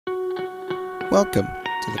Welcome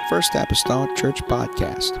to the First Apostolic Church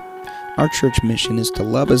Podcast. Our church mission is to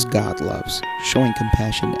love as God loves, showing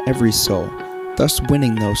compassion to every soul, thus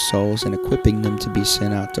winning those souls and equipping them to be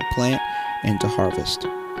sent out to plant and to harvest.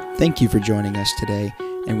 Thank you for joining us today,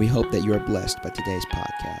 and we hope that you are blessed by today's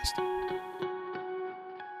podcast.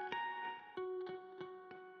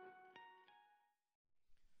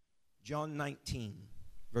 John 19,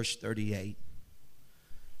 verse 38.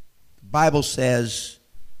 The Bible says,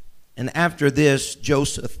 "And after this,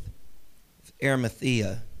 Joseph of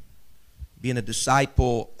Arimathea, being a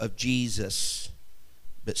disciple of Jesus,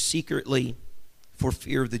 but secretly for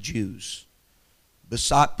fear of the Jews,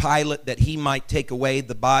 besought Pilate that he might take away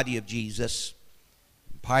the body of Jesus.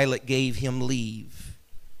 Pilate gave him leave.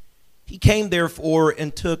 He came therefore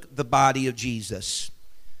and took the body of Jesus.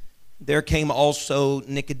 There came also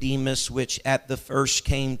Nicodemus, which at the first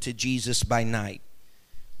came to Jesus by night,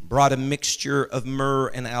 brought a mixture of myrrh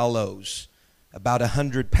and aloes, about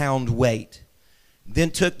 100-pound weight. Then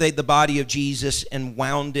took they the body of Jesus and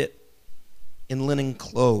wound it in linen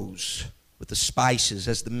clothes with the spices,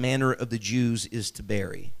 as the manner of the Jews is to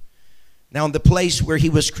bury. Now in the place where he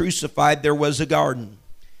was crucified there was a garden,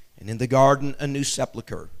 and in the garden a new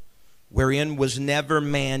sepulchre, wherein was never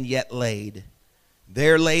man yet laid.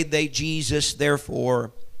 There laid they Jesus,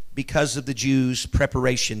 therefore, because of the Jews'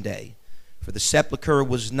 preparation day, for the sepulchre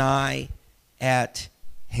was nigh at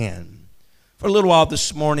hand." For a little while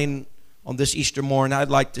this morning, on this Easter morning, I'd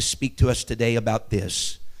like to speak to us today about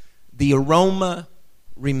this. The aroma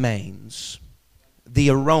remains. The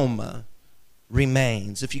aroma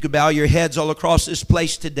remains. If you could bow your heads all across this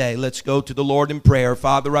place today, let's go to the Lord in prayer.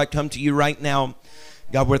 Father, I come to you right now.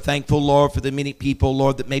 God, we're thankful, Lord, for the many people,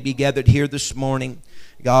 Lord, that may be gathered here this morning.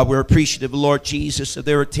 God, we're appreciative, Lord Jesus, of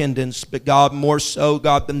their attendance. But God, more so,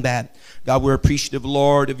 God, than that, God, we're appreciative,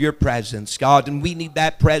 Lord, of your presence. God, and we need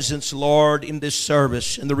that presence, Lord, in this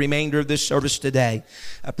service, in the remainder of this service today.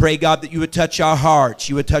 I pray, God, that you would touch our hearts,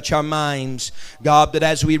 you would touch our minds. God, that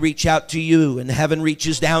as we reach out to you and heaven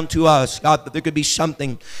reaches down to us, God, that there could be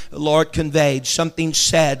something, Lord, conveyed, something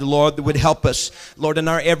said, Lord, that would help us, Lord, in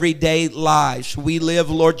our everyday lives. We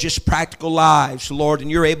live, Lord, just practical lives, Lord,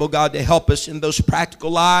 and you're able, God, to help us in those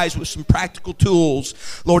practical lives with some practical tools,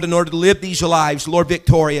 Lord, in order to live these lives, Lord,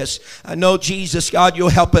 victorious. I know, Jesus, God, you'll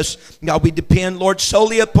help us. God, we depend, Lord,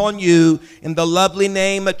 solely upon you. In the lovely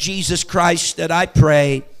name of Jesus Christ that I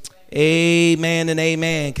pray. Amen and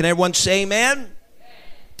amen. Can everyone say amen?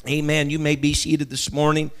 Amen. Amen. You may be seated this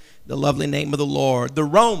morning. The lovely name of the Lord.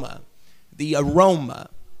 The aroma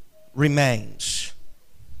remains.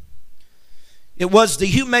 It was the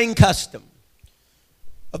humane custom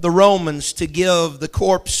of the Romans to give the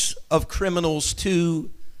corpse of criminals to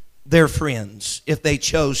their friends if they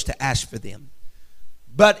chose to ask for them.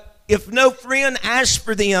 But if no friend asked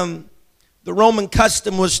for them, the Roman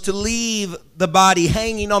custom was to leave the body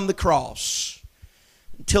hanging on the cross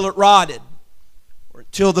until it rotted, or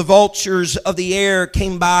until the vultures of the air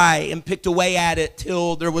came by and picked away at it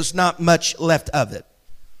till there was not much left of it.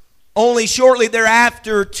 Only shortly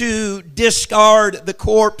thereafter to discard the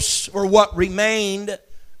corpse or what remained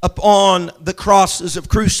upon the crosses of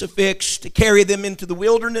crucifix, to carry them into the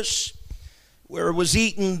wilderness where it was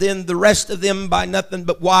eaten, then the rest of them by nothing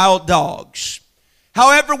but wild dogs.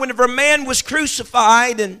 However, whenever a man was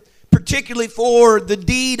crucified, and particularly for the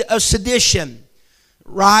deed of sedition,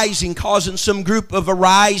 causing some group of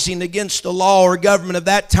arising against the law or government of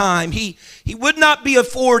that time, he would not be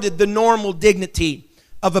afforded the normal dignity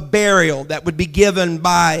of a burial that would be given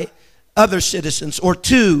by other citizens or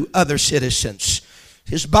to other citizens.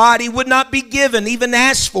 His body would not be given, even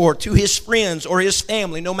asked for, to his friends or his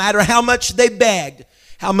family. No matter how much they begged,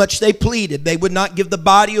 how much they pleaded, they would not give the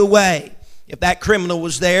body away if that criminal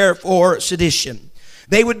was there for sedition.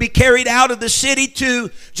 They would be carried out of the city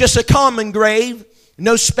to just a common grave.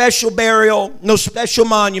 No special burial, no special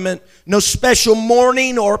monument, no special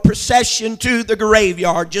mourning or procession to the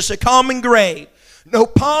graveyard. Just a common grave. No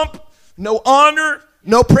pomp, no honor,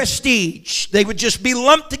 no prestige. They would just be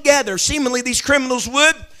lumped together. Seemingly these criminals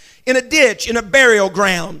would, in a ditch, in a burial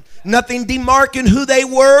ground. Nothing demarking who they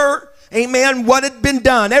were. Amen. What had been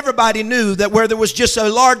done. Everybody knew that where there was just a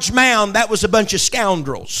large mound, that was a bunch of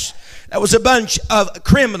scoundrels. That was a bunch of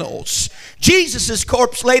criminals. Jesus'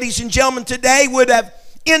 corpse, ladies and gentlemen, today would have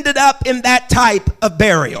ended up in that type of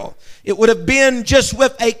burial. It would have been just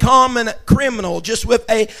with a common criminal, just with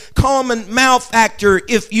a common malefactor,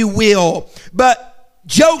 if you will. But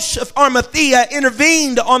Joseph Arimathea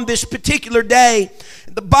intervened on this particular day.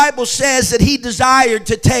 The Bible says that he desired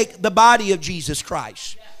to take the body of Jesus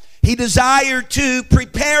Christ. He desired to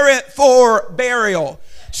prepare it for burial.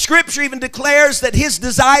 Scripture even declares that his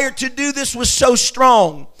desire to do this was so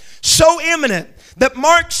strong, so imminent, that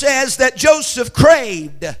Mark says that Joseph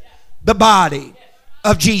craved the body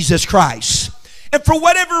of Jesus Christ. And for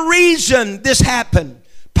whatever reason this happened,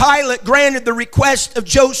 Pilate granted the request of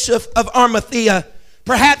Joseph of Arimathea,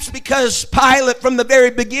 perhaps because Pilate from the very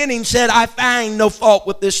beginning said, I find no fault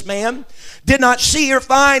with this man. Did not see or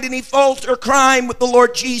find any fault or crime with the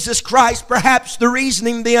Lord Jesus Christ. Perhaps the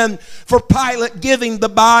reasoning then for Pilate giving the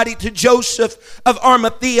body to Joseph of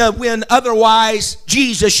Arimathea when otherwise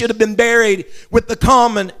Jesus should have been buried with the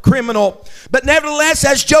common criminal. But nevertheless,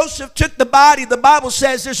 as Joseph took the body, the Bible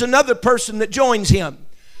says there's another person that joins him.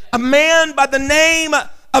 A man by the name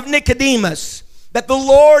of Nicodemus that the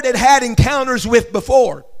Lord had had encounters with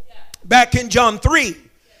before. Back in John 3.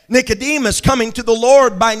 Nicodemus coming to the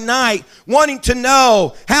Lord by night, wanting to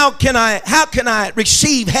know, how can I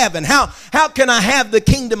receive heaven? How can I have the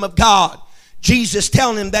kingdom of God? Jesus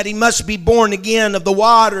telling him that he must be born again of the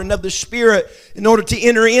water and of the Spirit in order to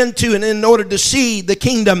enter into and in order to see the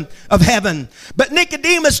kingdom of heaven. But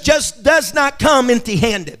Nicodemus just does not come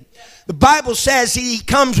empty-handed. The Bible says he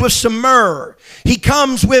comes with some myrrh. He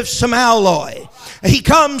comes with some alloy. He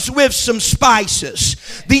comes with some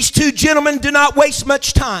spices. These two gentlemen do not waste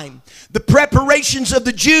much time. The preparations of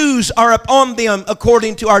the Jews are upon them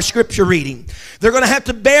according to our scripture reading. They're going to have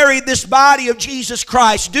to bury this body of Jesus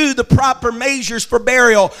Christ, do the proper measures for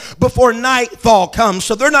burial before nightfall comes.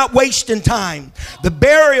 So they're not wasting time. The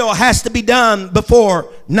burial has to be done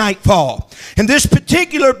before nightfall. And this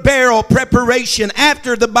particular burial preparation,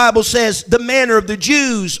 after the Bible says the manner of the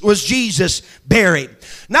Jews, was Jesus buried.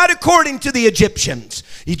 Not according to the Egyptians.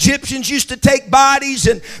 Egyptians used to take bodies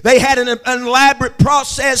and they had an elaborate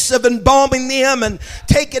process of embalming them and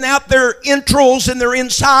taking out their entrails and their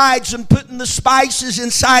insides and putting the spices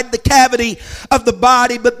inside the cavity of the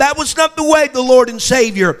body. But that was not the way the Lord and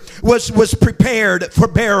Savior was prepared for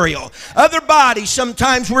burial. Other bodies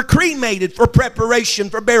sometimes were cremated for preparation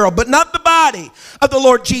for burial, but not the body of the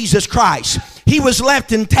Lord Jesus Christ. He was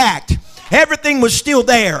left intact. Everything was still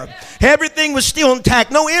there. Everything was still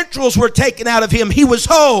intact. No entrails were taken out of him. He was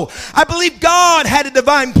whole. I believe God had a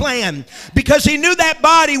divine plan because he knew that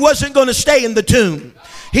body wasn't going to stay in the tomb.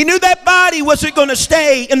 He knew that body wasn't going to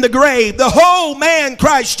stay in the grave. The whole man,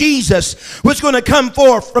 Christ Jesus, was going to come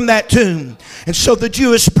forth from that tomb. And so the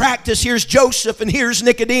Jewish practice, here's Joseph and here's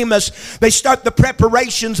Nicodemus. They start the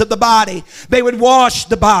preparations of the body. They would wash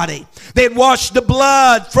the body. They'd wash the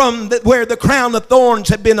blood from where the crown of thorns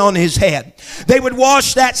had been on his head. They would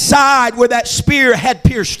wash that side where that spear had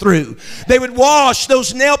pierced through. They would wash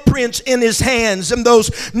those nail prints in his hands and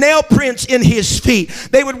those nail prints in his feet.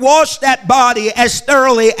 They would wash that body as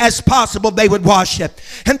thoroughly as possible. They would wash it.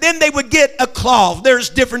 And then they would get a cloth. There's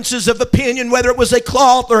differences of opinion whether it was a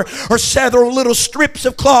cloth or several little strips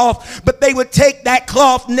of cloth, but they would take that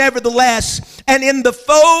cloth nevertheless, and in the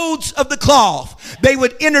folds of the cloth they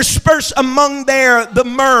would intersperse among there the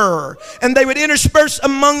myrrh, and they would intersperse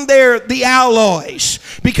among there the alloys,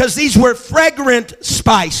 because these were fragrant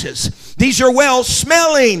spices. These are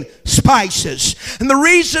well-smelling spices. And the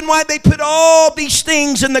reason why they put all these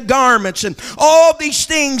things in the garments and all these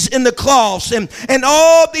things in the cloths and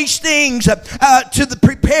all these things to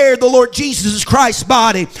prepare the Lord Jesus Christ's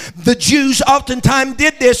body, the Jews oftentimes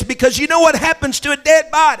did this because you know what happens to a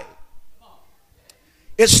dead body?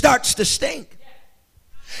 It starts to stink.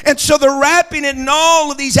 And so they're wrapping it in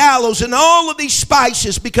all of these aloes and all of these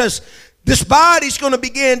spices because this body's going to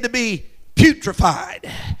begin to be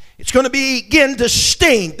putrefied. It's going to begin to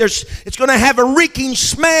stink. It's going to have a reeking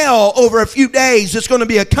smell over a few days. It's going to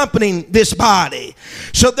be accompanying this body.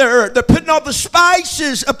 So they're putting all the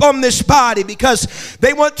spices upon this body because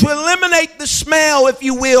they want to eliminate the smell, if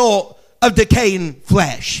you will, of decaying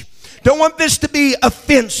flesh. Don't want this to be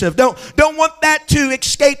offensive. Don't want that to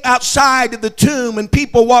escape outside of the tomb and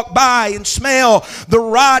people walk by and smell the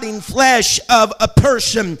rotting flesh of a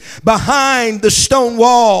person behind the stone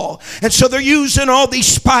wall. And so they're using all these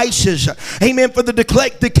spices, amen, for the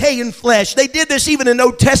decaying flesh. They did this even in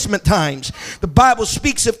Old Testament times. The Bible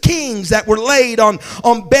speaks of kings that were laid on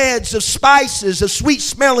beds of spices, of sweet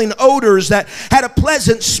smelling odors that had a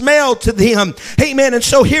pleasant smell to them. Amen. And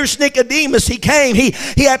so here's Nicodemus. He came. He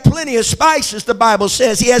had plenty of spices, the Bible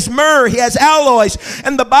says. He has myrrh, he has alloys,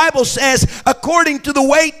 and the Bible says according to the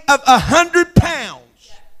weight of 100 pounds.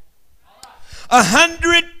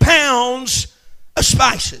 100 pounds of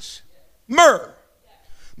spices. Myrrh.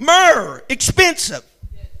 Myrrh, expensive.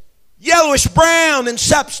 Yellowish brown in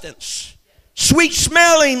substance. Sweet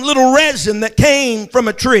smelling little resin that came from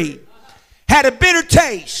a tree. Had a bitter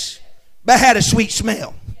taste, but had a sweet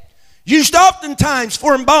smell. Used oftentimes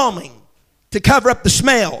for embalming. to cover up the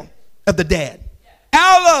smell of the dead.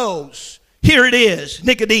 Aloes, here it is,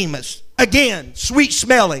 Nicodemus. Again, sweet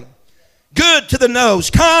smelling, good to the nose,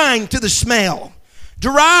 kind to the smell,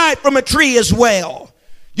 derived from a tree as well,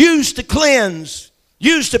 used to cleanse,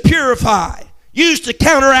 used to purify, used to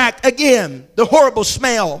counteract, again, the horrible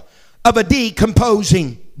smell of a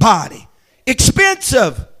decomposing body.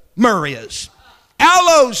 Expensive myrrh is.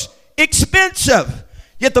 Aloes, expensive.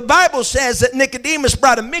 Yet the Bible says that Nicodemus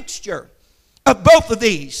brought a mixture of both of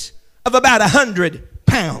these of about 100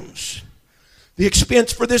 pounds. The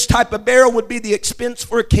expense for this type of barrel would be the expense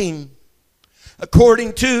for a king.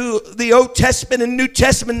 According to the Old Testament and New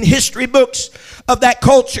Testament history books of that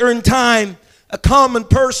culture and time, a common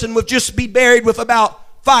person would just be buried with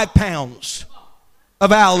about 5 pounds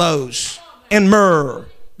of aloes and myrrh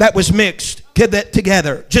that was mixed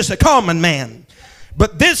together. Just a common man.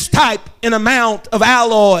 But this type and amount of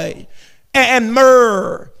alloy and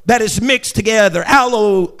myrrh that is mixed together,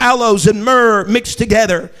 aloes and myrrh mixed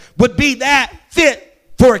together, would be that fit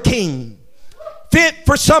for a king, fit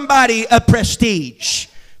for somebody of prestige,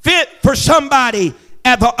 fit for somebody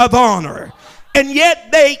of honor. And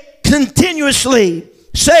yet they continuously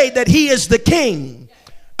say that he is the king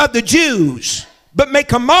of the Jews, but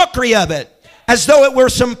make a mockery of it as though it were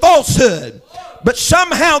some falsehood. But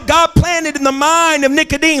somehow God planted in the mind of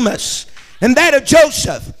Nicodemus and that of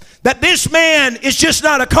Joseph that this man is just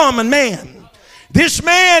not a common man. This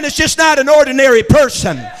man is just not an ordinary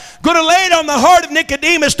person. Going to lay it on the heart of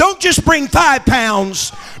Nicodemus, don't just bring 5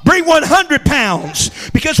 pounds, bring 100 pounds.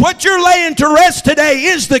 Because what you're laying to rest today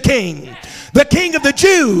is the King of the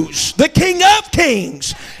Jews, the King of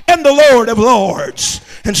kings, and the Lord of lords.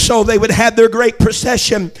 And so they would have their great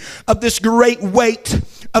procession of this great weight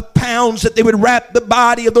of pounds that they would wrap the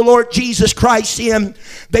body of the Lord Jesus Christ in.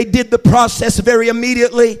 They did the process very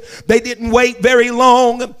immediately. They didn't wait very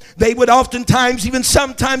long. They would oftentimes, even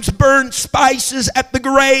sometimes, burn spices at the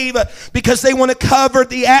grave because they want to cover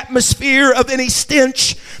the atmosphere of any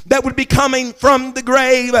stench that would be coming from the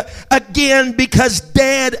grave. Again, because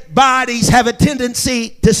dead bodies have a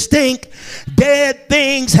tendency to stink. Dead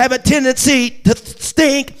things have a tendency to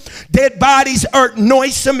stink. Dead bodies are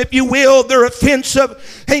noisome, if you will. They're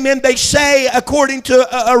offensive. Amen. They say, according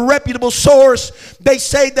to a reputable source, they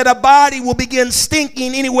say that a body will begin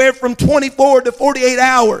stinking anywhere from 24 to 48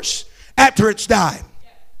 hours after it's died.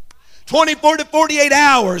 24 to 48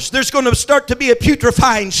 hours, there's going to start to be a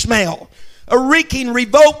putrefying smell. A reeking,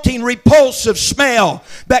 revolting, repulsive smell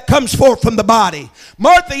that comes forth from the body.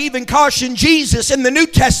 Martha even cautioned Jesus in the New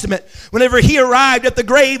Testament whenever he arrived at the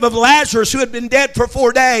grave of Lazarus, who had been dead for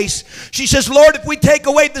 4 days. She says, Lord, if we take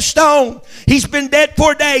away the stone, he's been dead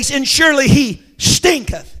 4 days, and surely he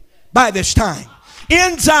stinketh by this time.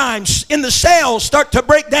 Enzymes in the cells start to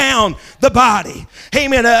break down the body.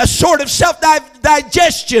 Amen. A sort of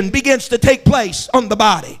self-digestion begins to take place on the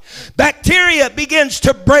body. Bacteria begins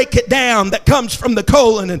to break it down that comes from the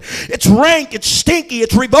colon. And it's rank, it's stinky,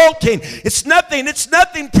 it's revolting. It's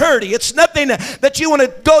nothing pretty. It's nothing that you want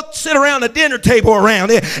to go sit around a dinner table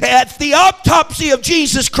around. At the autopsy of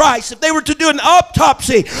Jesus Christ, if they were to do an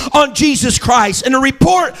autopsy on Jesus Christ and a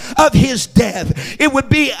report of his death, it would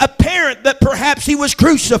be apparent that perhaps he was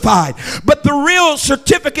crucified. But the real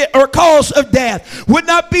certificate or cause of death would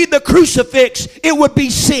not be the crucifix, it would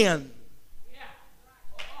be sin.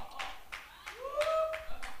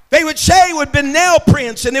 They would say it would have been nail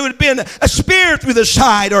prints, and it would have been a spear through the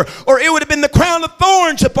side, or it would have been the crown of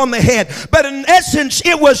thorns upon the head. But in essence,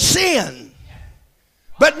 it was sin,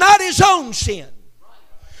 but not his own sin.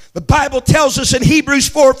 The Bible tells us in Hebrews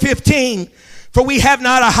 4:15, for we have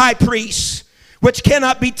not a high priest which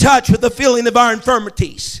cannot be touched with the feeling of our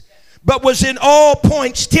infirmities, but was in all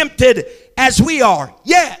points tempted as we are,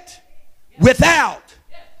 yet without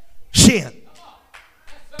sin.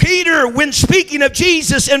 Peter, when speaking of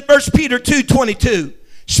Jesus in 1 Peter 2:22,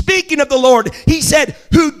 speaking of the Lord, he said,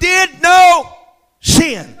 who did no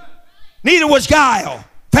sin, neither was guile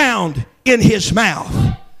found in his mouth.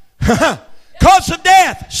 Cause of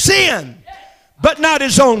death, sin, but not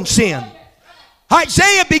his own sin.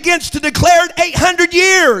 Isaiah begins to declare it 800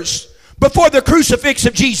 years before the crucifix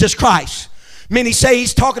of Jesus Christ. Many say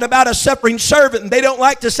he's talking about a suffering servant, and they don't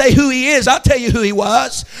like to say who he is. I'll tell you who he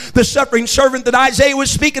was. The suffering servant that Isaiah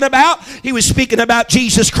was speaking about, he was speaking about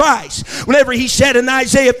Jesus Christ. Whenever he said in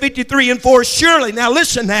Isaiah 53:4, surely, now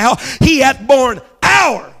listen now, he hath borne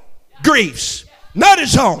our griefs, not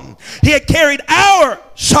his own. He had carried our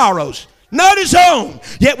sorrows, not his own.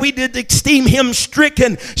 Yet we did esteem him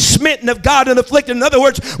stricken, smitten of God, and afflicted. In other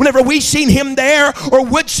words, whenever we seen him there or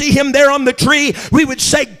would see him there on the tree, we would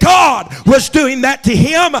say God was doing that to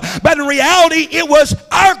him. But in reality, it was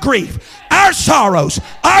our grief, our sorrows,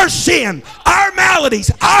 our sin, our maladies,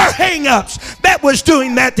 our hang-ups that was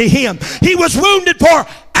doing that to him. He was wounded for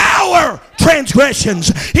our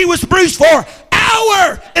transgressions. He was bruised for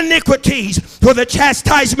our iniquities. For the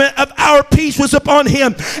chastisement of our peace was upon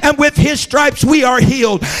him, and with his stripes we are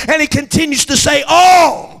healed. And he continues to say,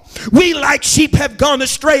 all we like sheep have gone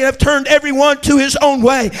astray and have turned everyone to his own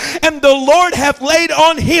way. And the Lord hath laid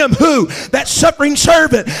on him, who? That suffering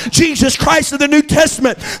servant, Jesus Christ of the New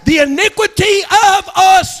Testament, the iniquity of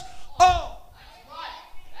us all.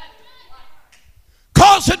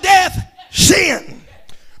 Cause of death, sin.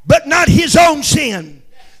 But not his own sin.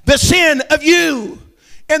 The sin of you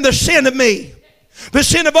and the sin of me. The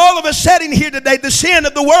sin of all of us sitting here today. The sin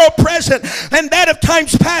of the world present and that of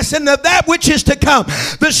times past and of that which is to come.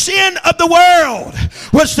 The sin of the world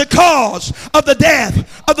was the cause of the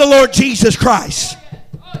death of the Lord Jesus Christ.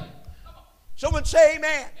 Someone say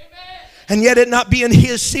amen. And yet it not being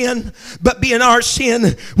his sin, but being our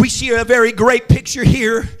sin, we see a very great picture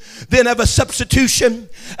here then of a substitution,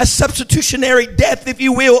 a substitutionary death, if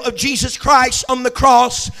you will, of Jesus Christ on the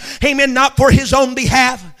cross. Amen. Not for his own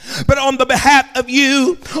behalf, but on the behalf of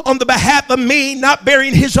you, on the behalf of me, not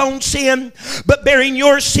bearing his own sin, but bearing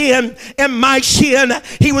your sin and my sin.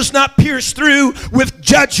 He was not pierced through with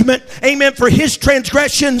judgment, amen, for his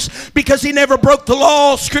transgressions, because he never broke the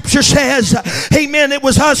law. Scripture says, amen, it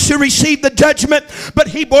was us who received the judgment, but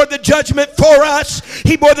he bore the judgment for us.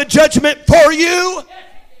 He bore the judgment for you.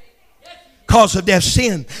 Cause of death,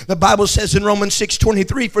 sin. The Bible says in Romans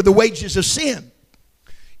 6:23, for the wages of sin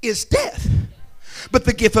is death, but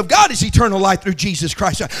the gift of God is eternal life through Jesus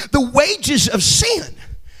Christ. The wages of sin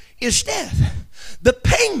is death. The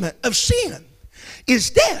payment of sin is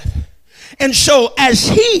death. And so as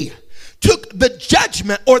he took the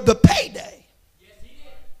judgment or the payday,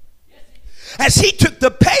 as he took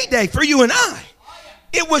the payday for you and I,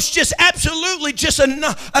 it was just absolutely just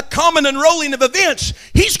a common unrolling of events.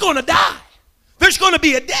 He's going to die. There's going to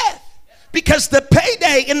be a death. Because the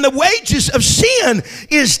payday in the wages of sin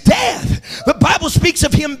is death. The Bible speaks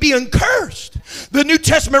of him being cursed. The New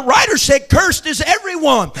Testament writer said, cursed is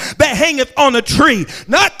everyone that hangeth on a tree.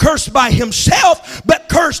 Not cursed by himself, but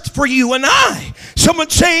cursed for you and I. Someone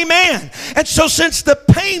say amen. And so since the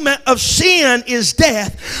payment of sin is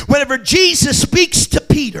death, whenever Jesus speaks to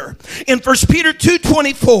Peter in 1 Peter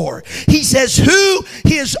 2:24, he says, who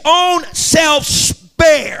his own self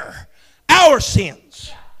spare our sins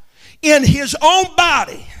in his own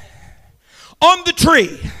body on the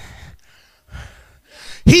tree.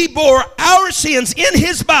 He bore our sins in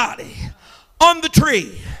his body on the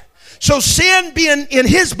tree. So sin being in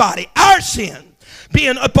his body, our sin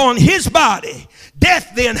being upon his body,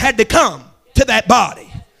 death then had to come to that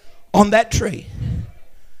body on that tree.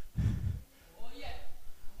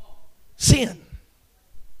 Sin.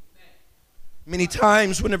 Many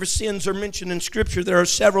times whenever sins are mentioned in Scripture, there are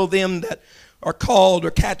several of them that are called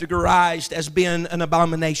or categorized as being an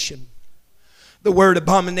abomination. The word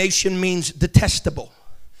abomination means detestable.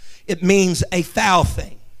 It means a foul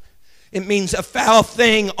thing. It means a foul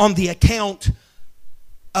thing on the account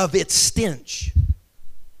of its stench.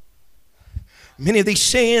 Many of these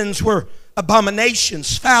sins were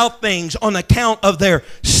abominations, foul things on account of their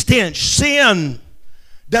stench. Sin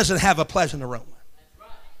doesn't have a pleasant aroma.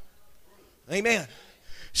 Amen.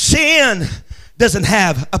 Sin doesn't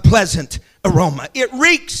have a pleasant aroma. It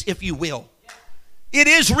reeks, if you will. It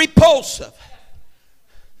is repulsive.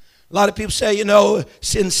 A lot of people say, you know,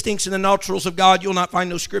 sin stinks in the nostrils of God. You'll not find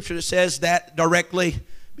no scripture that says that directly,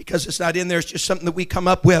 because it's not in there. It's just something that we come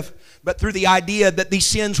up with. But through the idea that these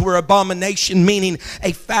sins were abomination, meaning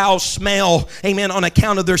a foul smell, amen, on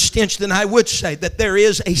account of their stench, then I would say that there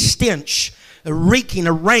is a stench, a reeking,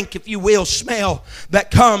 a rank, if you will, smell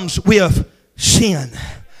that comes with sin.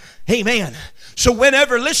 Amen. So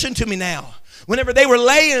whenever, listen to me now, whenever they were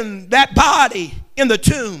laying that body in the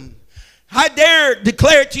tomb, I dare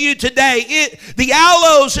declare to you today, the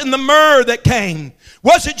aloes and the myrrh that came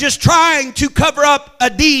wasn't just trying to cover up a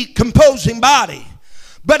decomposing body,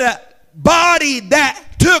 but a body that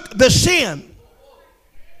took the sin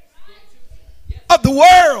of the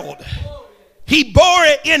world. He bore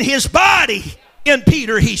it in his body. In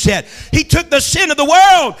Peter, he said, he took the sin of the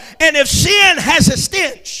world. And if sin has a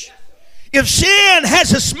stench, if sin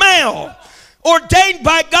has a smell, ordained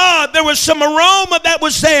by God, there was some aroma that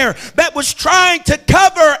was there that was trying to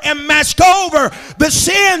cover and mask over the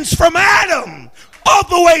sins from Adam all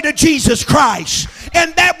the way to Jesus Christ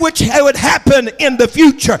and that which would happen in the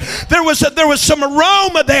future. There was some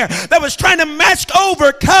aroma there that was trying to mask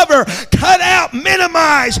over, cover, cut out,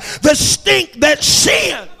 minimize the stink that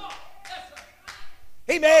sin,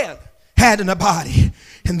 amen, had in a body.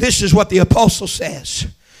 And this is what the apostle says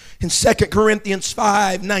in 2 Corinthians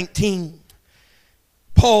 5:19.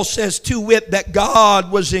 Paul says, to wit, that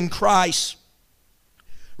God was in Christ,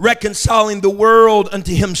 reconciling the world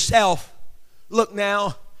unto himself. Look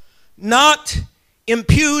now, not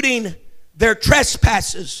imputing their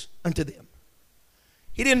trespasses unto them.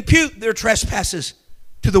 He didn't impute their trespasses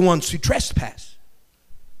to the ones who trespass.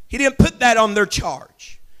 He didn't put that on their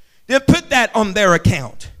charge. He didn't put that on their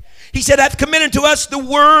account. He said, I've committed to us the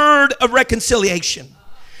word of reconciliation.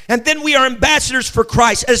 And then we are ambassadors for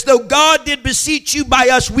Christ, as though God did beseech you by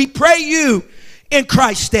us. We pray you in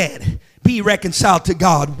Christ's stead, be reconciled to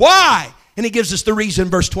God. Why? And he gives us the reason,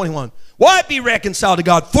 verse 21. Why be reconciled to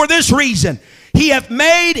God? For this reason, he hath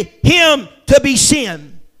made him to be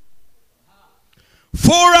sin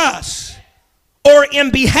for us, or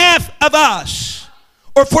in behalf of us,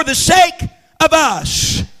 or for the sake of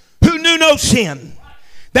us, who knew no sin,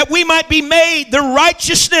 that we might be made the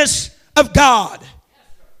righteousness of God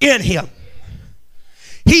in him.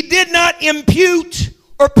 He did not impute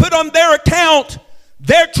or put on their account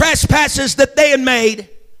their trespasses that they had made.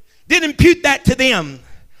 Didn't impute that to them.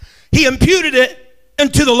 He imputed it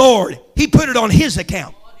unto the Lord. He put it on his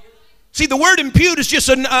account. See, the word impute is just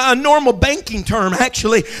a normal banking term.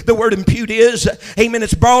 Actually, the word impute is, amen,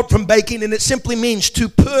 it's borrowed from banking, and it simply means to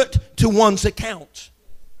put to one's account.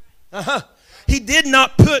 He did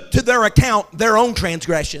not put to their account their own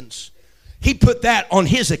transgressions. He put that on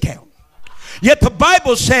his account. Yet the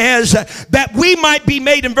Bible says that we might be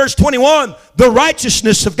made, in verse 21, the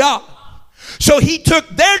righteousness of God. So he took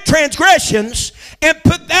their transgressions and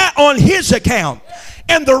put that on his account.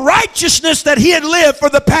 And the righteousness that he had lived for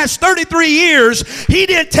the past 33 years, he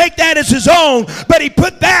didn't take that as his own, but he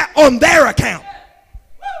put that on their account.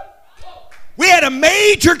 We had a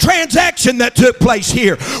major transaction that took place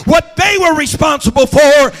here. What they were responsible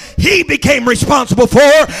for, he became responsible for.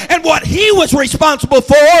 And what he was responsible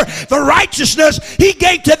for, the righteousness, he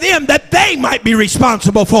gave to them that they might be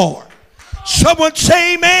responsible for. Someone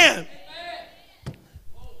say amen.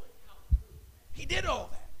 He did all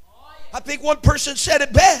that. I think one person said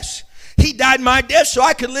it best. He died my death so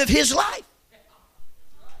I could live his life.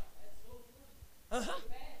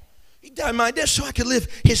 He died my death so I could live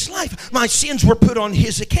his life. My sins were put on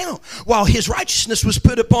his account, while his righteousness was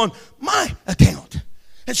put upon my account.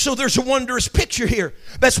 And so there's a wondrous picture here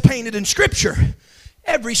that's painted in Scripture.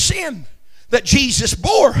 Every sin that Jesus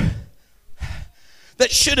bore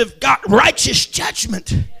that should have got righteous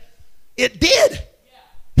judgment, it did.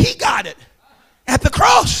 He got it at the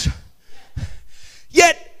cross.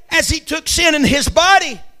 Yet, as he took sin in his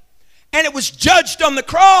body and it was judged on the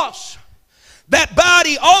cross, that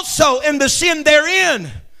body also and the sin therein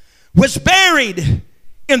was buried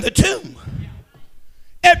in the tomb.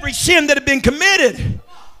 Every sin that had been committed,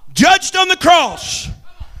 judged on the cross,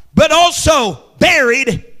 but also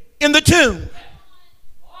buried in the tomb.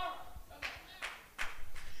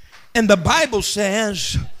 And the Bible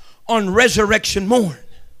says on resurrection morn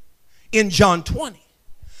in John 20,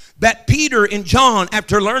 that Peter and John,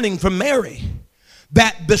 after learning from Mary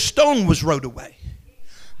that the stone was rolled away,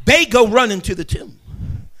 they go running to the tomb.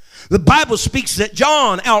 The Bible speaks that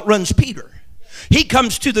John outruns Peter. He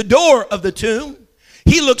comes to the door of the tomb.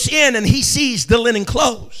 He looks in and he sees the linen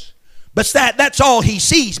clothes. But that's all he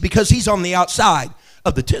sees, because he's on the outside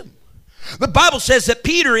of the tomb. The Bible says that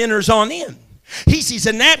Peter enters on in. He sees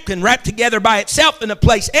a napkin wrapped together by itself in a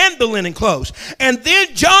place and the linen clothes. And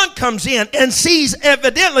then John comes in and sees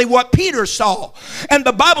evidently what Peter saw. And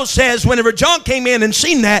the Bible says whenever John came in and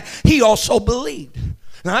seen that, he also believed.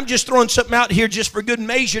 Now I'm just throwing something out here just for good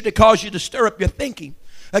measure to cause you to stir up your thinking.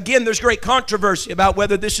 Again, there's great controversy about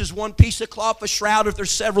whether this is one piece of cloth, a shroud, or if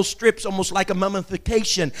there's several strips, almost like a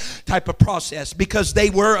mummification type of process, because they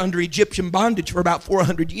were under Egyptian bondage for about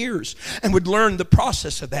 400 years and would learn the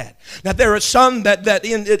process of that. Now, there are some that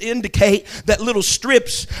indicate that little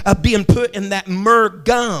strips being put in that myrrh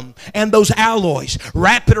gum and those alloys,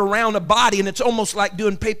 wrap it around a body, and it's almost like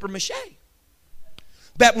doing paper mache.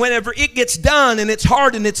 That whenever it gets done and it's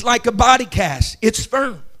hard and it's like a body cast, it's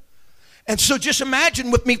firm. And so just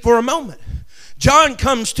imagine with me for a moment. John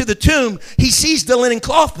comes to the tomb. He sees the linen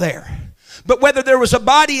cloth there. But whether there was a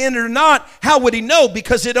body in it or not, how would he know?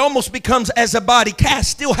 Because it almost becomes as a body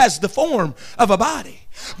cast, still has the form of a body.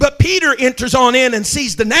 But Peter enters on in and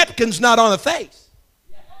sees the napkins not on the face.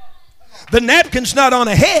 The napkin's not on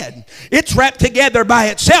a head. It's wrapped together by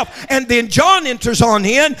itself. And then John enters on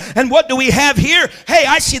in. And what do we have here? Hey,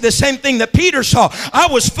 I see the same thing that Peter saw. I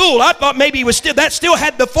was fooled. I thought maybe that still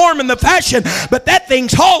had the form and the fashion. But that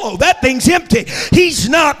thing's hollow. That thing's empty. He's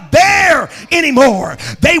not there anymore.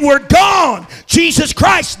 They were gone. Jesus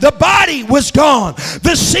Christ, the body was gone.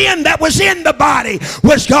 The sin that was in the body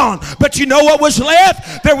was gone. But you know what was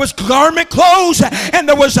left? There was garment clothes, and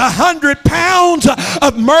there was 100 pounds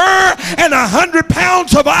of myrrh and 100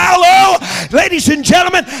 pounds of aloe. Ladies and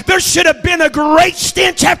gentlemen, there should have been a great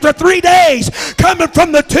stench after 3 days coming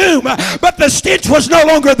from the tomb, but the stench was no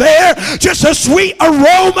longer there. Just a sweet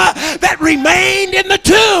aroma that remained in the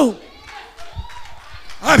tomb.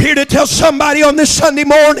 I'm here to tell somebody on this Sunday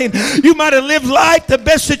morning, you might have lived life the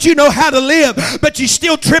best that you know how to live, but you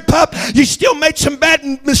still trip up. You still made some bad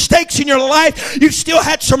mistakes in your life. You've still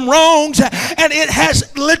had some wrongs, and it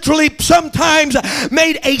has literally sometimes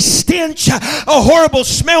made a stench, a horrible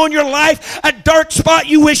smell in your life, a dark spot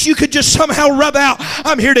you wish you could just somehow rub out.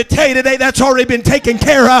 I'm here to tell you today that's already been taken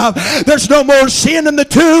care of. There's no more sin in the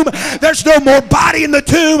tomb. There's no more body in the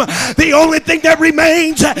tomb. The only thing that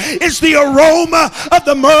remains is the aroma of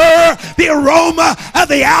the myrrh, the aroma of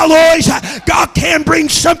the aloes. God can bring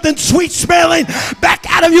something sweet smelling back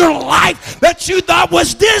out of your life that you thought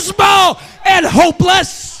was dismal and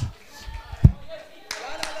hopeless.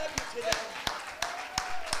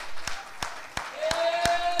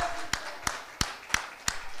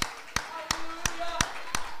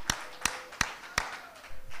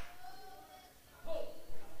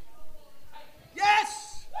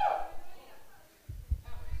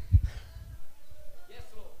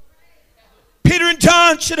 Peter and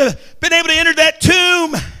John should have been able to enter that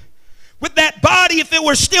tomb with that body if it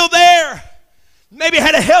were still there. Maybe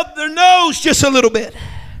had held their nose just a little bit.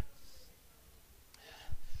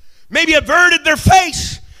 Maybe averted their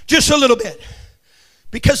face just a little bit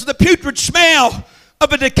because of the putrid smell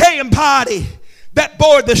of a decaying body that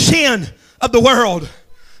bore the sin of the world.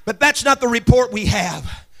 But that's not the report we have.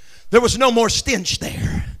 There was no more stench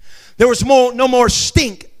there. There was no more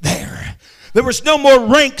stink there. There was no more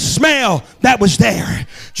rank smell that was there.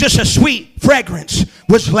 Just a sweet fragrance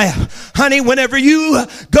was left. Honey, whenever you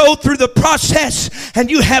go through the process and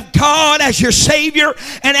you have God as your Savior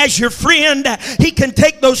and as your friend, He can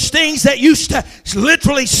take those things that used to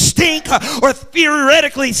literally stink or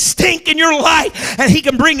theoretically stink in your life, and He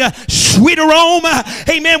can bring a sweet aroma,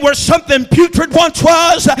 amen, where something putrid once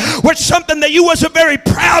was, where something that you wasn't very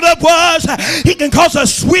proud of was. He can cause a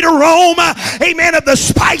sweet aroma, amen, of the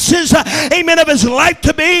spices, amen, of His life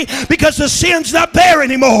to be, because the sin's not there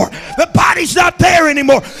anymore. The body's not there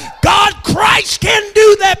anymore. God, Christ can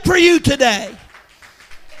do that for you today.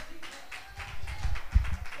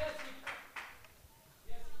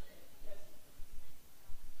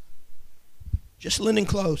 Just linen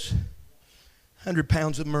clothes, 100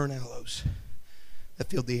 pounds of myrrh and aloes that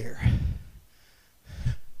filled the air.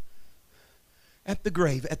 At the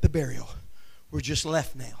grave, at the burial, we're just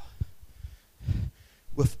left now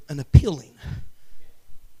with an appealing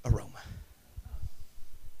aroma.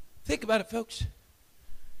 Think about it, folks.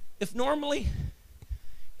 If normally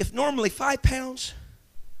 5 pounds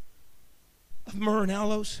of myrrh and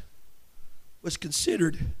aloes was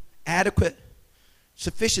considered adequate,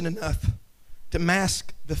 sufficient enough to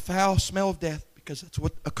mask the foul smell of death, because that's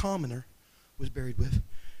what a commoner was buried with,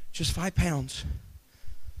 just 5 pounds,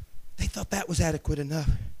 they thought that was adequate enough.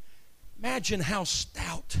 Imagine how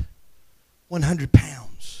stout 100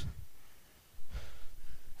 pounds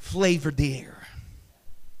flavored the air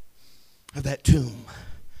of that tomb,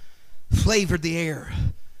 flavored the air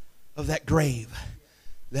of that grave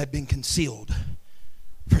that had been concealed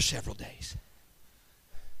for several days.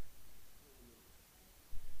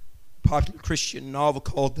 A popular Christian novel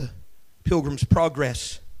called The Pilgrim's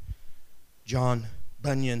Progress. John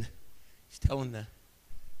Bunyan, he's telling the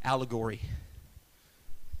allegory.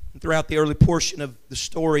 And throughout the early portion of the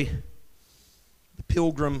story, the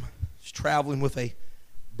pilgrim is traveling with a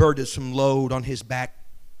burdensome load on his back,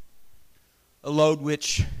 a load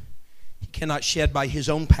which he cannot shed by his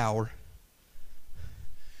own power.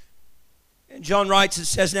 And John writes, it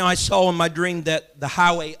says, "Now I saw in my dream that the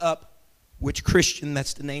highway up which Christian,"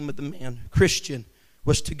 that's the name of the man, Christian,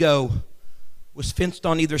 was to go, was fenced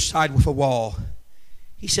on either side with a wall.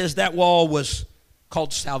 He says that wall was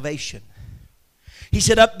called salvation. He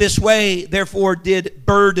said, "Up this way, therefore, did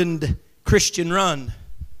burdened Christian run,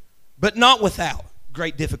 but not without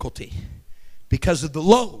great difficulty, because of the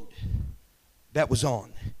load that was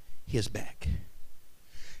on his back.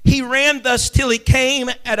 He ran thus till he came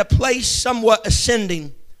at a place somewhat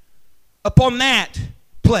ascending. Upon that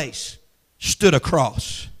place stood a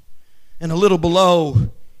cross, and a little below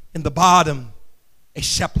in the bottom a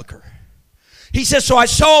sepulcher. He says, so I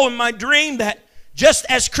saw in my dream that just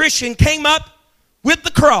as Christian came up with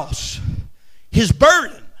the cross, his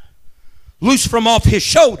burden loose from off his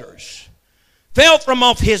shoulders, fell from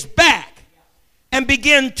off his back, and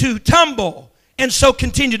began to tumble, and so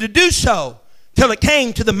continued to do so till it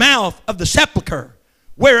came to the mouth of the sepulcher,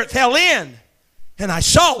 where it fell in, and I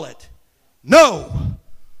saw it no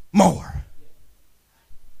more.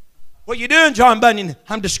 What you doing, John Bunyan?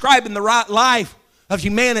 I'm describing the right life of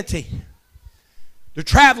humanity. They're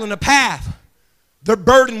traveling a path. They're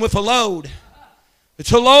burdened with a load.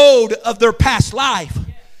 It's a load of their past life.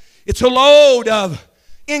 It's a load of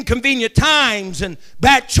inconvenient times and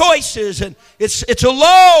bad choices. And it's a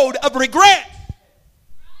load of regret.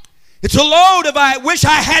 It's a load of I wish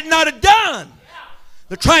I had not have done.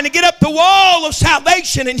 They're trying to get up the wall of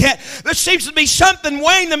salvation, and yet there seems to be something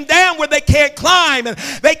weighing them down where they can't climb and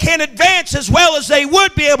they can't advance as well as they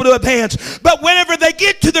would be able to advance. But whenever they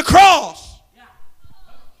get to the cross,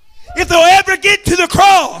 if they'll ever get to the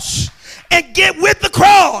cross and get with the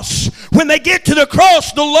cross, when they get to the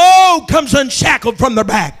cross, the load comes unshackled from their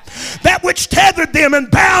back. That which tethered them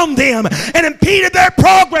and bound them and impeded their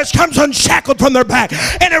progress comes unshackled from their back.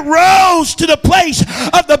 And it rose to the place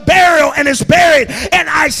of the burial and is buried. And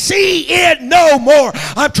I see it no more.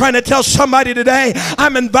 I'm trying to tell somebody today,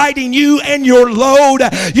 I'm inviting you and your load,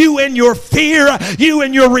 you and your fear, you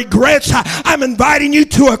and your regrets. I'm inviting you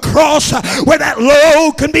to a cross where that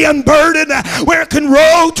load can be unburdened, where it can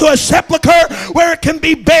roll to a sepulcher, where it can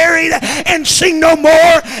be buried and sing no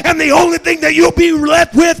more. And the only thing that you'll be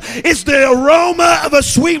left with is the aroma of a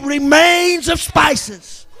sweet remains of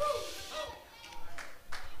spices.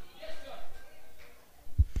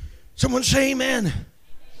 Someone say amen.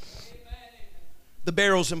 The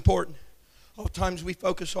burial's important. Oftentimes we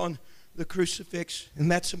focus on the crucifix, and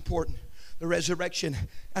that's important. The resurrection,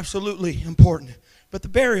 absolutely important. But the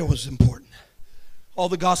burial is important. All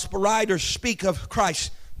the gospel writers speak of Christ's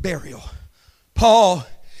burial. Paul,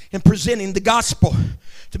 in presenting the gospel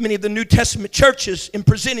to many of the New Testament churches, in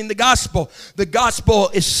presenting the gospel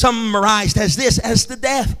is summarized as this, as the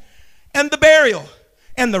death and the burial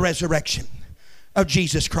and the resurrection of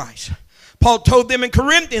Jesus Christ. Paul told them in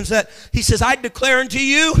Corinthians that he says, I declare unto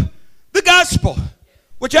you the gospel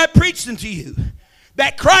which I preached unto you,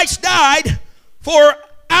 that Christ died for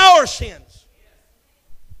our sins,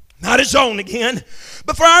 not his own again,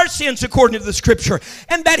 but for our sins according to the scripture,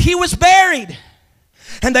 and that he was buried,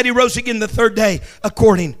 and that he rose again the third day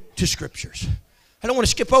according to scriptures. I don't want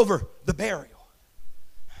to skip over the burial,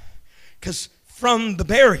 because from the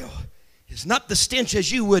burial is not the stench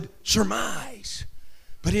as you would surmise,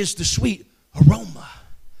 but is the sweet aroma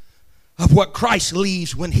of what Christ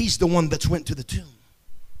leaves when he's the one that's went to the tomb.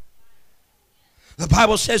 The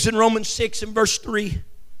Bible says in Romans 6 and verse 3,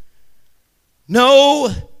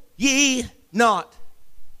 know ye not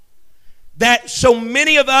that so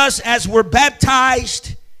many of us as were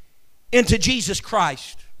baptized into Jesus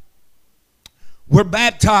Christ were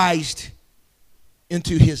baptized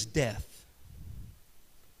into his death.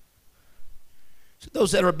 So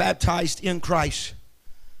those that are baptized in Christ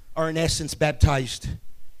are in essence baptized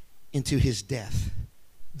into his death.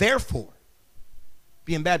 Therefore,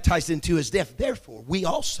 being baptized into his death, therefore we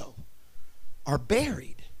also are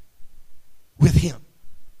buried with him.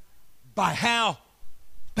 By how?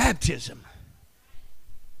 Baptism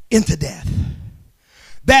into death.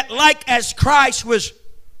 That like as Christ was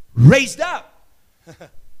raised up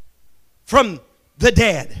from the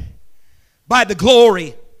dead by the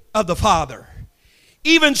glory of the Father,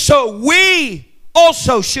 even so we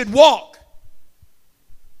also should walk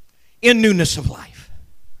in newness of life.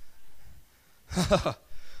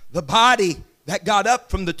 The body that got up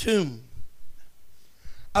from the tomb,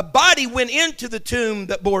 a body went into the tomb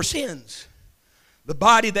that bore sins. The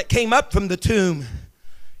body that came up from the tomb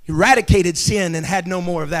eradicated sin and had no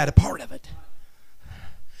more of that a part of it.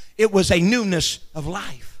 It was a newness of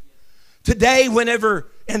life. Today, whenever,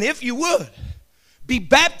 and if you would, be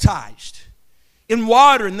baptized in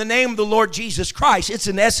water in the name of the Lord Jesus Christ, it's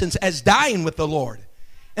in essence as dying with the Lord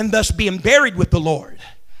and thus being buried with the Lord.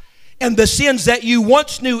 And the sins that you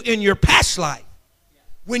once knew in your past life,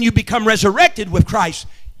 when you become resurrected with Christ,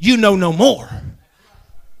 you know no more.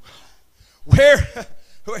 Where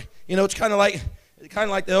you know, it's kind of like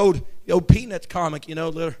the old Peanuts comic. You know,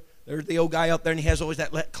 there's the old guy out there, and he has always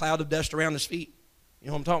that cloud of dust around his feet. You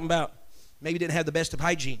know what I'm talking about? Maybe he didn't have the best of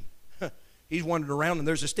hygiene. He's wandering around, and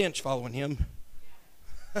there's a stench following him.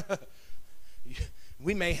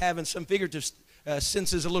 We may have, in some figurative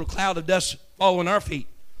senses, a little cloud of dust following our feet.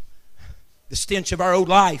 The stench of our old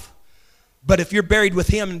life. But if you're buried with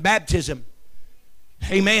Him in baptism,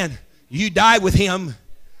 amen, you die with Him.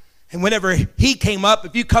 And whenever He came up,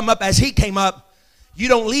 if you come up as He came up, you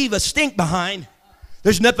don't leave a stink behind.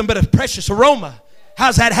 There's nothing but a precious aroma.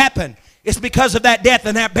 How's that happen? It's because of that death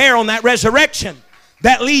and that burial and that resurrection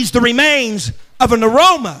that leaves the remains of an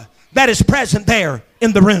aroma that is present there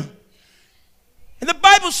in the room. And the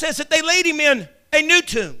Bible says that they laid Him in a new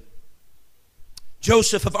tomb.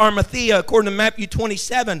 Joseph of Arimathea, according to Matthew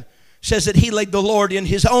 27, says that he laid the Lord in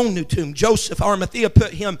His own new tomb. Joseph of Arimathea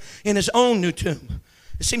put Him in his own new tomb.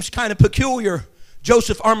 It seems kind of peculiar.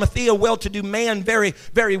 Joseph of Arimathea, well-to-do man, very,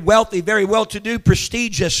 very wealthy, very well-to-do,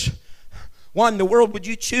 prestigious. Why in the world would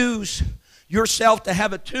you choose yourself to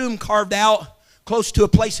have a tomb carved out close to a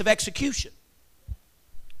place of execution?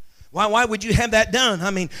 Why would you have that done?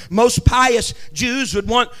 I mean, most pious Jews would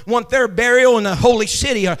want their burial in a holy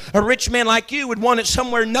city. A rich man like you would want it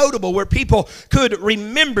somewhere notable where people could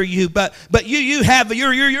remember you. But you have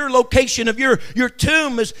your location of your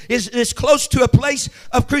tomb is close to a place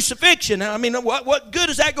of crucifixion. I mean, what good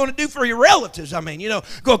is that going to do for your relatives? I mean,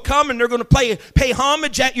 go come and they're going to pay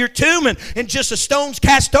homage at your tomb, and just a stone's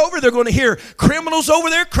cast over, they're going to hear criminals over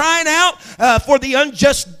there crying out for the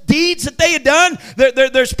unjust deeds that they had done.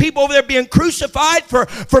 There's people over there being crucified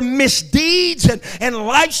for misdeeds and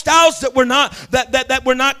lifestyles that were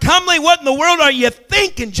not comely. What in the world are you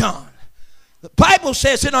thinking, John? The Bible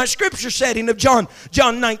says in our scripture setting of John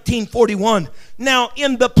 19:41, now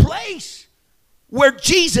in the place where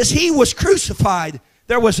Jesus, He was crucified,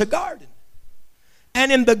 there was a garden.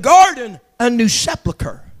 And in the garden, a new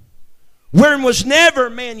sepulchre, wherein was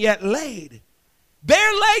never man yet laid.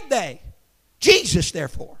 There laid they Jesus,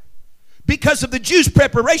 therefore, because of the Jews'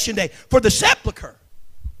 preparation day, for the sepulchre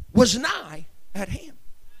was nigh at hand.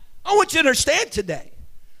 I want you to understand today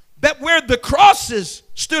that where the crosses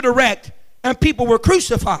stood erect and people were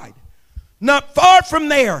crucified, not far from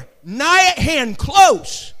there, nigh at hand,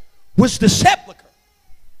 close, was the sepulchre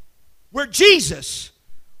where Jesus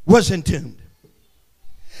was entombed.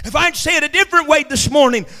 If I say it a different way this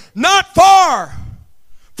morning, not far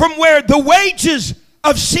from where the wages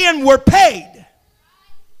of sin were paid,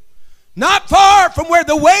 not far from where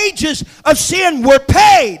the wages of sin were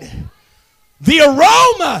paid, the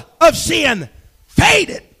aroma of sin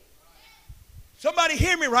faded. Somebody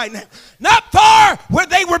hear me right now. Not far where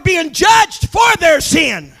they were being judged for their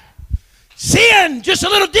sin. Sin, just a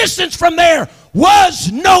little distance from there,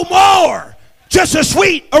 was no more. Just a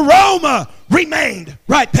sweet aroma remained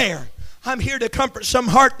right there. I'm here to comfort some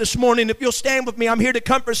heart this morning. If you'll stand with me, I'm here to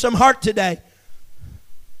comfort some heart today.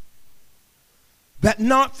 That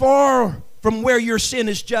not far from where your sin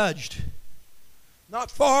is judged,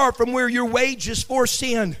 not far from where your wages for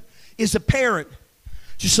sin is apparent,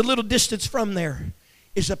 just a little distance from there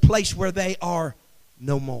is a place where they are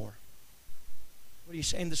no more. What are you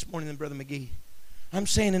saying this morning then, Brother McGee? I'm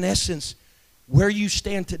saying in essence, where you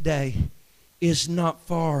stand today is not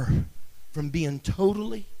far from being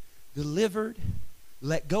totally delivered,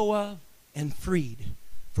 let go of, and freed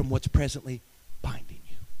from what's presently binding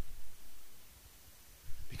you.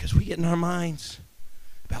 Because we get in our minds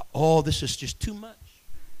about, oh, this is just too much.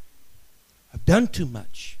 I've done too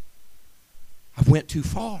much. I've went too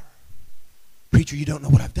far. Preacher, you don't know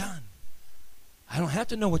what I've done. I don't have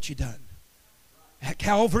to know what you've done. At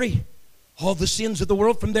Calvary, all the sins of the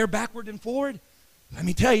world from there backward and forward, let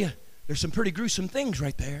me tell you, there's some pretty gruesome things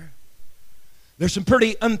right there. There's some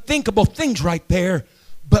pretty unthinkable things right there.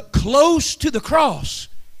 But close to the cross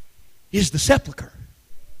is the sepulcher.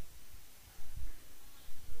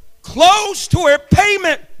 Close to where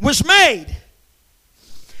payment was made.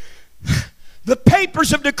 The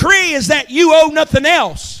papers of decree is that you owe nothing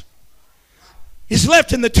else is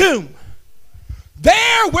left in the tomb.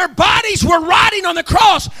 There where bodies were rotting on the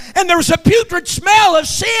cross and there was a putrid smell of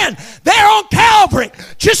sin, there on Calvary,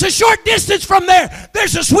 just a short distance from there,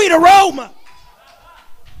 there's a sweet aroma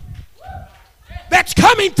that's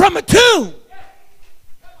coming from a tomb.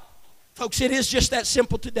 Folks, it is just that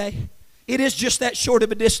simple today. It is just that short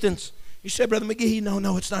of a distance. You say, Brother McGee,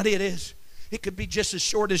 no, it's not. It is. It could be just as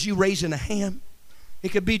short as you raising a hand. It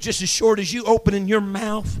could be just as short as you opening your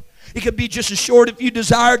mouth. It could be just as short if you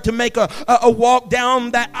desired to make a walk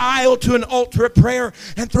down that aisle to an altar of prayer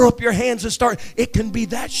and throw up your hands and start. It can be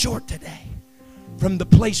that short today. From the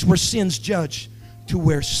place where sin's judged to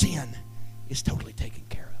where sin is totally taken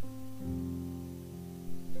care of.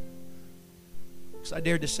 Because I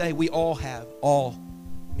dare to say we all have,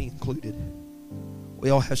 me included, we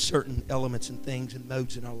all have certain elements and things and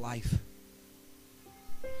modes in our life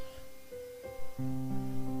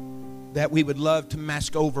that we would love to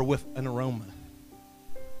mask over with an aroma.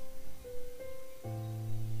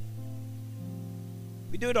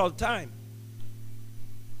 We do it all the time.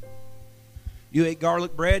 You ate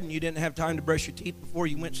garlic bread and you didn't have time to brush your teeth before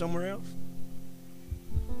you went somewhere else?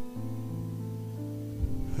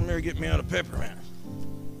 Come here, get me out of peppermint.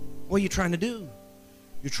 What are you trying to do?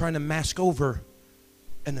 You're trying to mask over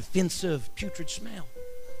an offensive, putrid smell.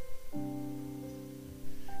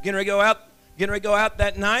 Getting ready to go out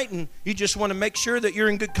that night, and you just want to make sure that you're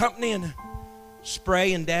in good company and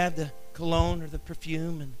spray and dab the cologne or the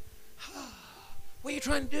perfume. And what are you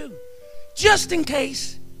trying to do? Just in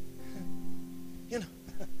case,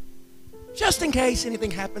 just in case anything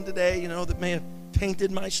happened today, that may have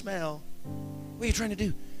tainted my smell. What are you trying to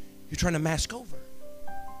do? You're trying to mask over.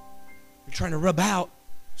 You're trying to rub out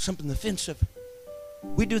something offensive.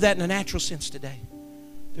 We do that in a natural sense today.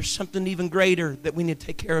 There's something even greater that we need to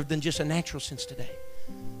take care of than just a natural sense today.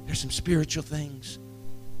 There's some spiritual things.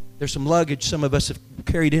 There's some luggage some of us have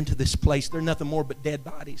carried into this place. They're nothing more but dead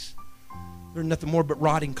bodies. They're nothing more but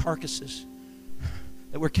rotting carcasses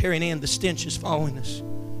that we're carrying in. The stench is following us.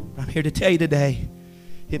 But I'm here to tell you today,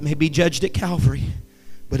 it may be judged at Calvary,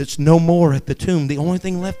 but it's no more at the tomb. The only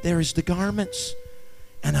thing left there is the garments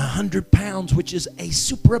and 100 pounds, which is a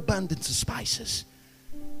superabundance of spices.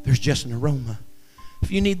 There's just an aroma.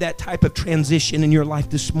 If you need that type of transition in your life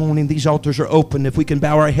this morning, these altars are open. If we can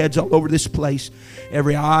bow our heads all over this place,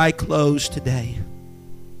 every eye closed today.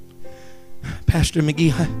 Pastor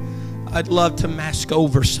McGee, I'd love to mask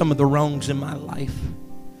over some of the wrongs in my life.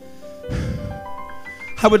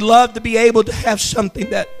 I would love to be able to have something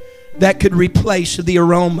that could replace the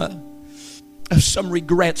aroma of some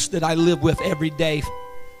regrets that I live with every day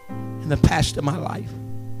in the past of my life.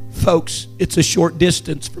 Folks, it's a short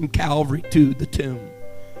distance from Calvary to the tomb.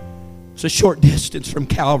 It's a short distance from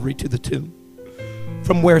Calvary to the tomb.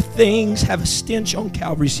 From where things have a stench on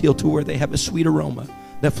Calvary's hill to where they have a sweet aroma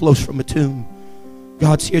that flows from a tomb.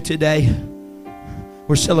 God's here today.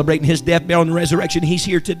 We're celebrating His death, burial, and resurrection. He's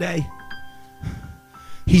here today.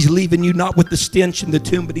 He's leaving you not with the stench in the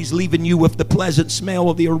tomb, but He's leaving you with the pleasant smell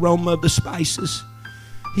of the aroma of the spices.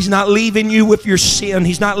 He's not leaving you with your sin.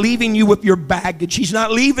 He's not leaving you with your baggage. He's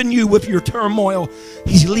not leaving you with your turmoil.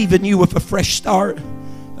 He's leaving you with a fresh start.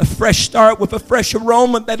 A fresh start with a fresh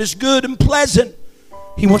aroma that is good and pleasant.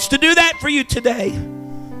 He wants to do that for you today.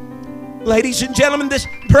 Ladies and gentlemen,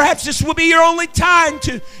 perhaps this will be your only time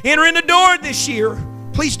to enter in the door this year.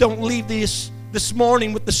 Please don't leave this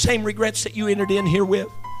morning with the same regrets that you entered in here with.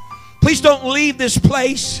 Please don't leave this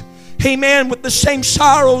place, amen, with the same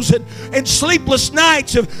sorrows and sleepless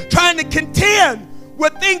nights of trying to contend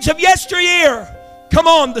with things of yesteryear. Come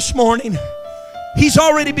on this morning. He's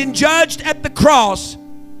already been judged at the cross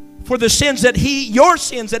for the sins your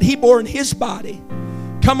sins that He bore in His body.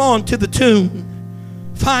 Come on to the tomb.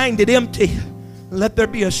 Find it empty. Let there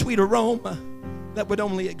be a sweet aroma that would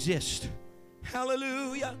only exist.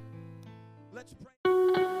 Hallelujah. Let's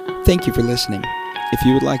pray. Thank you for listening. If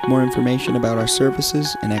you would like more information about our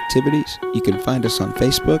services and activities, you can find us on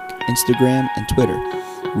Facebook, Instagram, and Twitter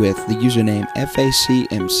with the username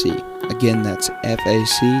FACMC. Again, that's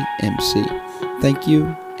FACMC. Thank you,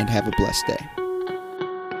 and have a blessed day.